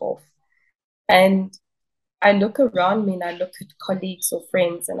pressure off. And I look around me and I look at colleagues or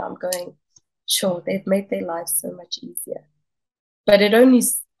friends, and I'm going, sure, they've made their lives so much easier. But I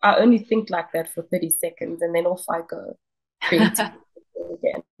only think like that for 30 seconds, and then off I go, creating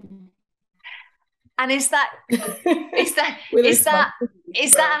again. And is that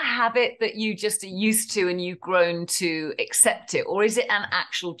a habit that you just are used to and you've grown to accept it, or is it an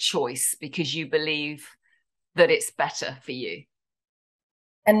actual choice because you believe that it's better for you?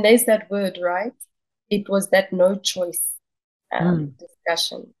 And there's that word, right? It was that no choice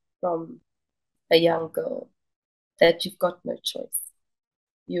discussion from a young girl, that you've got no choice.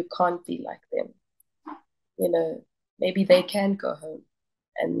 You can't be like them. Maybe they can go home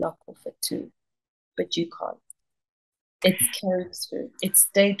and knock off at 2, but you can't. It's carried through. It's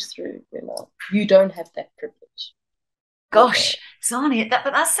stayed through, You don't have that privilege. Gosh, Zani,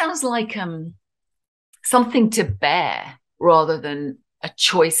 that sounds like something to bear rather than a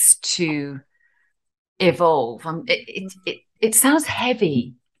choice to evolve. It sounds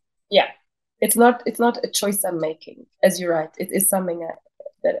heavy. Yeah. It's not a choice I'm making, as you're right. It is something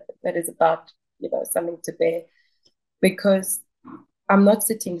that is about, something to bear, because I'm not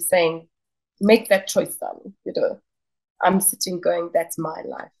sitting saying, make that choice, son. I'm sitting going, that's my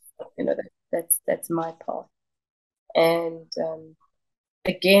life. That's my path. And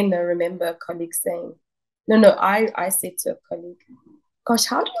again, I remember a colleague saying, no, I said to a colleague, gosh,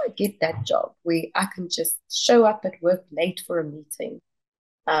 how do I get that job where I can just show up at work late for a meeting,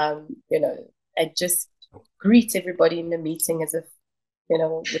 and just greet everybody in the meeting as if,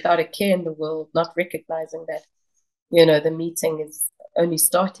 without a care in the world, not recognizing that, the meeting is only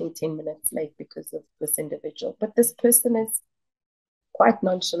starting 10 minutes late because of this individual. But this person is quite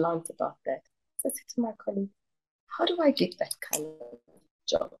nonchalant about that. So I said to my colleague, how do I get that kind of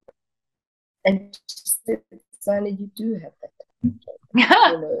job? And she said, Zani, you do have that kind of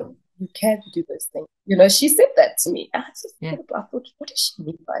job. You can do those things. She said that to me. I thought, what does she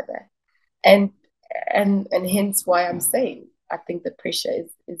mean by that? And hence why I'm saying I think the pressure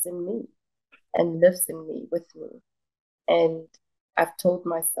is in me and lives in me, with me. And I've told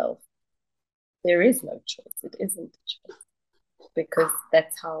myself there is no choice. It isn't a choice, because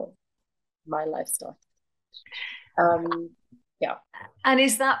that's how my life started. Yeah. And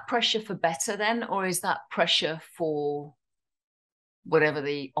is that pressure for better then, or is that pressure for whatever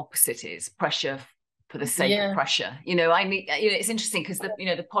the opposite is? Pressure for the sake of pressure? It's interesting because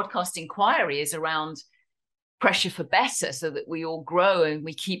the podcast inquiry is around pressure for better, so that we all grow and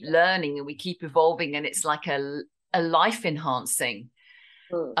we keep learning and we keep evolving, and it's like a life enhancing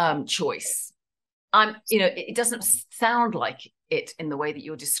choice. It doesn't sound like it in the way that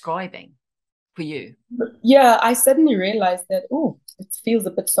you're describing for you. Yeah, I suddenly realized that, it feels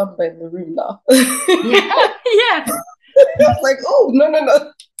a bit somber in the room now. Yeah. Like,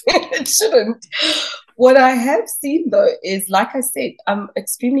 no, it shouldn't. What I have seen, though, is, like I said, I'm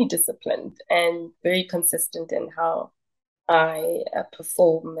extremely disciplined and very consistent in how I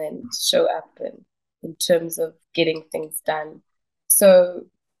perform and show up, and in terms of getting things done. So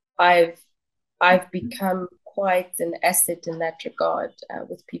I've become quite an asset in that regard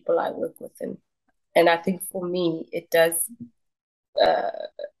with people I work with, and I think for me it does.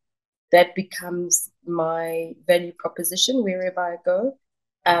 That becomes my value proposition wherever I go,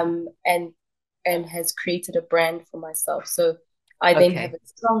 and has created a brand for myself. So I then have a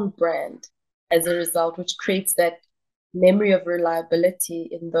strong brand as a result, which creates that memory of reliability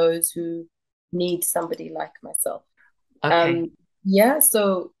in those who need somebody like myself.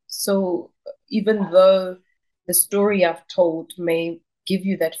 So even though the story I've told may give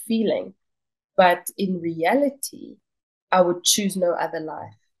you that feeling, but in reality, I would choose no other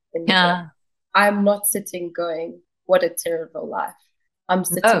life. I'm not sitting going, what a terrible life. I'm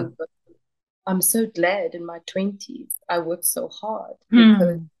sitting going, I'm so glad in my 20s I worked so hard,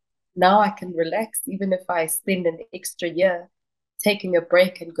 because now I can relax. Even if I spend an extra year taking a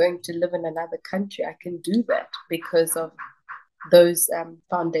break and going to live in another country, I can do that because of those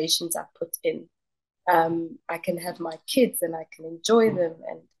foundations I put in. I can have my kids and I can enjoy them,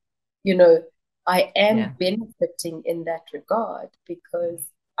 and I am benefiting in that regard, because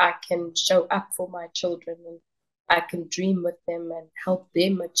I can show up for my children, and I can dream with them and help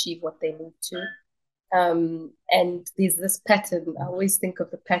them achieve what they need to. And there's this pattern. I always think of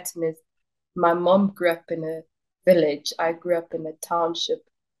the pattern as, my mom grew up in a village, I grew up in a township,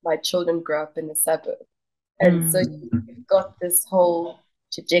 my children grew up in a suburb. And so you've got this whole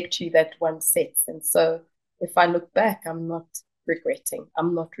trajectory that one sets. And so if I look back, I'm not regretting.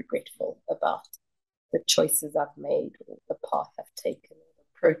 I'm not regretful about the choices I've made, or the path I've taken, or the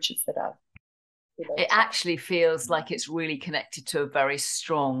approaches that I've. It actually feels like it's really connected to a very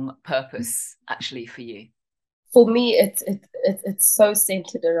strong purpose, actually, for you. For me, it's so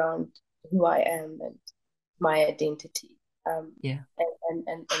centered around who I am and my identity.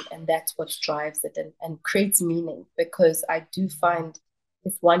 And that's what drives it and creates meaning, because I do find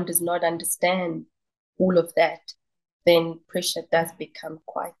if one does not understand all of that, then pressure does become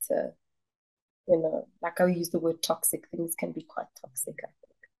quite like I use the word toxic. Things can be quite toxic, I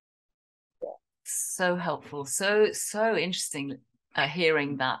think. Yeah. So helpful. So interesting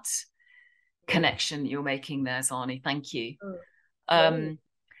hearing that connection you're making there, Zani. Thank you.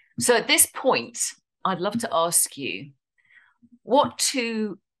 So at this point, I'd love to ask you, what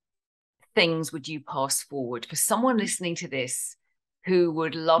two things would you pass forward for someone listening to this who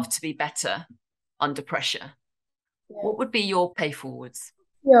would love to be better under pressure? What would be your pay forwards?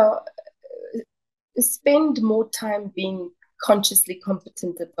 Spend more time being consciously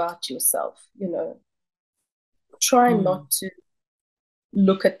competent about yourself. Try not to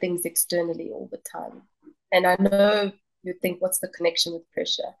look at things externally all the time. And I know you think, what's the connection with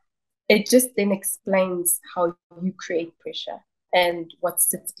pressure? It just then explains how you create pressure and what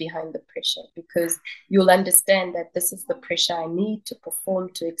sits behind the pressure, because you'll understand that this is the pressure I need to perform,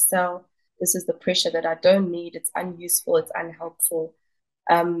 to excel. This is the pressure that I don't need. It's unuseful, it's unhelpful.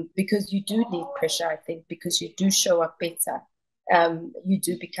 because you do need pressure, I think, because you do show up better. You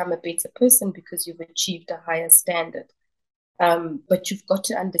do become a better person because you've achieved a higher standard. But you've got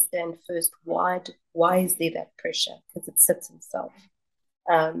to understand first why is there that pressure? Because it sits in self.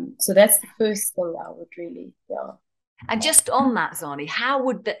 So that's the first thing I would really, yeah. And just on that, Zani, how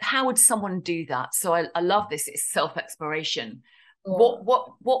would someone do that? So I love this. It's self-exploration. Yeah.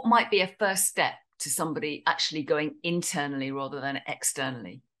 What might be a first step to somebody actually going internally rather than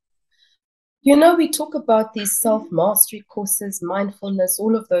externally? You know, we talk about these self-mastery courses, mindfulness,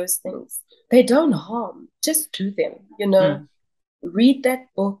 all of those things. They don't harm. Just do them. You know, read that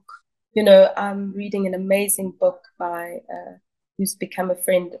book. You know, I'm reading an amazing book by who's become a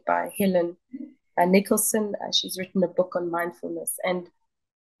friend, by Helen Nicholson. She's written a book on mindfulness, and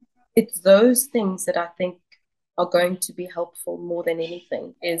it's those things that I think are going to be helpful more than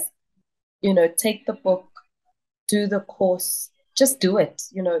anything. Is, you know, take the book, do the course, just do it.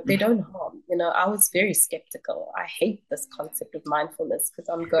 You know, they don't harm. You know, I was very skeptical. I hate this concept of mindfulness because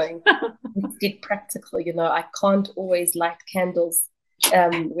I'm going, let's get practical. You know, I can't always light candles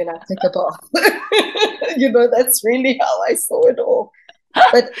when I take a bath. You know, that's really how I saw it all.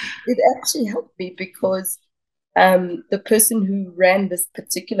 But it actually helped me because the person who ran this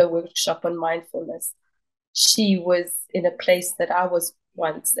particular workshop on mindfulness, she was in a place that I was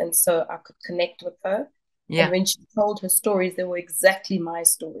once, and so I could connect with her. Yeah. And when she told her stories, they were exactly my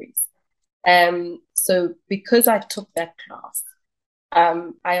stories. So because I took that class,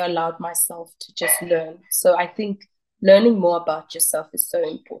 I allowed myself to just learn. So I think learning more about yourself is so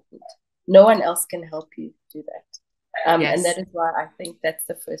important. No one else can help you do that. Yes. And that is why I think that's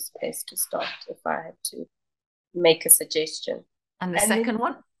the first place to start if I had to make a suggestion. And the second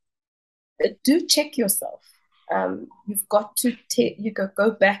one? Do check yourself. You've got to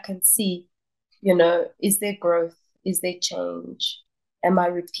go back and see, you know, is there growth? Is there change? Am I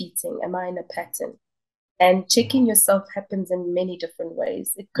repeating? Am I in a pattern? And checking yourself happens in many different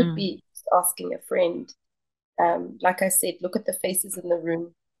ways. It could be asking a friend. Like I said, look at the faces in the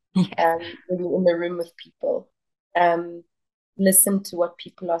room. Yeah. When you're in the room with people. Listen to what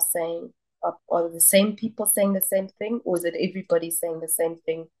people are saying. Are the same people saying the same thing? Or is it everybody saying the same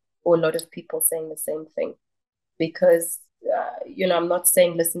thing? Or a lot of people saying the same thing? Because you know, I'm not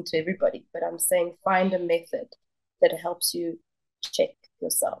saying listen to everybody, but I'm saying find a method that helps you check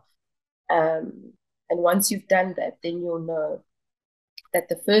yourself. And once you've done that, then you'll know that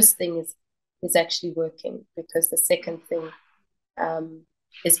the first thing is actually working, because the second thing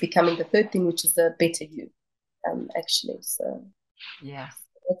is becoming the third thing, which is a better you, actually. So yeah,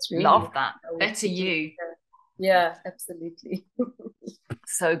 that's really love that. Better you. Yeah, absolutely.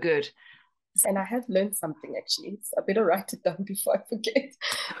 So good. And I have learned something, actually. So I better write it down before I forget.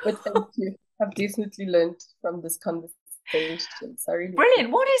 But thank you. I've definitely learned from this conversation. So really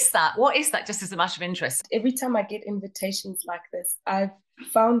brilliant. What is that? What is that, just as a matter of interest? Every time I get invitations like this, I've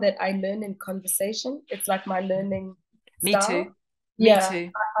found that I learn in conversation. It's like my learning style. Me too. Yeah,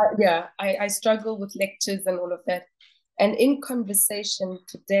 Me too. I struggle with lectures and all of that. And in conversation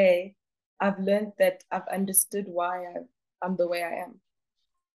today, I've learned that I've understood why I'm the way I am.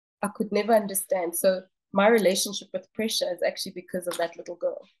 I could never understand. So my relationship with pressure is actually because of that little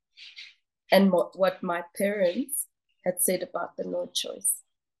girl and what my parents had said about the no choice.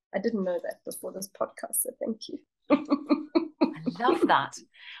 I didn't know that before this podcast, so thank you. I love that.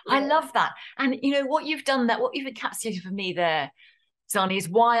 Yeah. I love that. And you know what you've done, what you've encapsulated for me there, Zani, is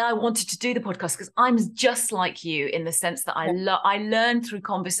why I wanted to do the podcast, because I'm just like you in the sense that I learn through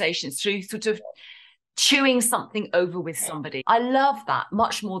conversations, through sort of chewing something over with somebody. I love that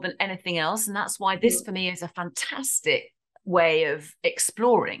much more than anything else. And that's why this for me is a fantastic way of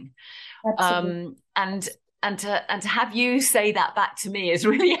exploring. And to have you say that back to me has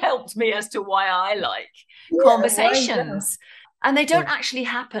really helped me as to why I like conversations. And they don't actually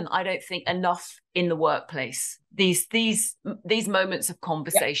happen, I don't think, enough in the workplace. These moments of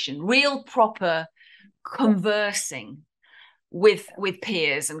conversation, real proper conversing with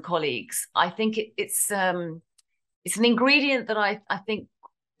peers and colleagues. I think it's an ingredient that I think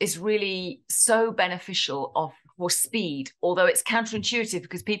is really so beneficial for speed, although it's counterintuitive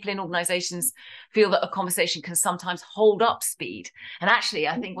because people in organizations feel that a conversation can sometimes hold up speed. And actually,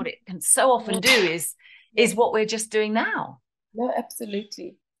 I think what it can so often do is what we're just doing now. No,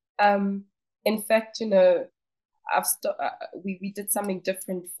 absolutely. In fact, you know, we did something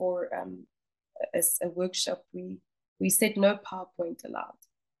different for as a workshop. We said no PowerPoint allowed.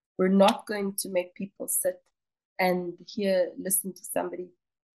 We're not going to make people sit and listen to somebody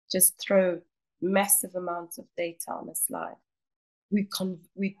just throw massive amounts of data on a slide. We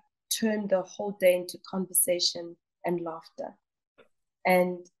turned the whole day into conversation and laughter.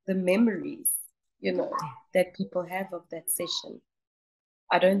 and the memories, that people have of that session,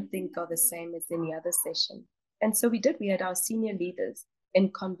 I don't think are the same as any other session. And so we had our senior leaders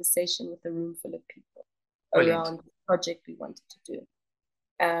in conversation with a room full of people. Brilliant. Around the project we wanted to do.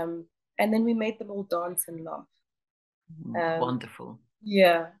 And then we made them all dance and laugh. Wonderful.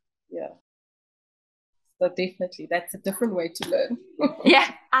 Yeah. So definitely, that's a different way to learn.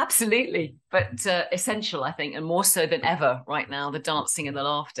 Yeah, absolutely. But essential, I think, and more so than ever right now, the dancing and the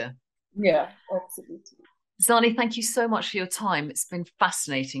laughter. Yeah, absolutely. Zani, thank you so much for your time. It's been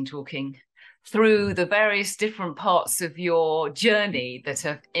fascinating talking through the various different parts of your journey that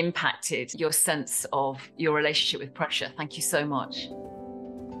have impacted your sense of your relationship with pressure. Thank you so much.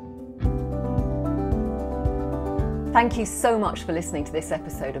 Thank you so much for listening to this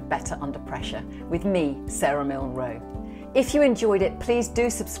episode of Better Under Pressure with me, Sara Milne Rowe. If you enjoyed it, please do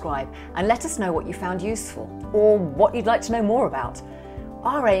subscribe and let us know what you found useful or what you'd like to know more about.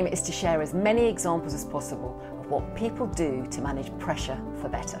 Our aim is to share as many examples as possible of what people do to manage pressure for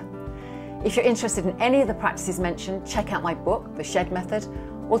better. If you're interested in any of the practices mentioned, check out my book, The Shed Method.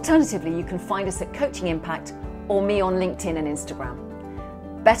 Alternatively, you can find us at Coaching Impact or me on LinkedIn and Instagram.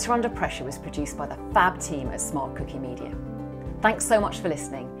 Better Under Pressure was produced by the fab team at Smart Cookie Media. Thanks so much for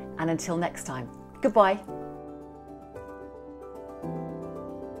listening, and until next time, goodbye.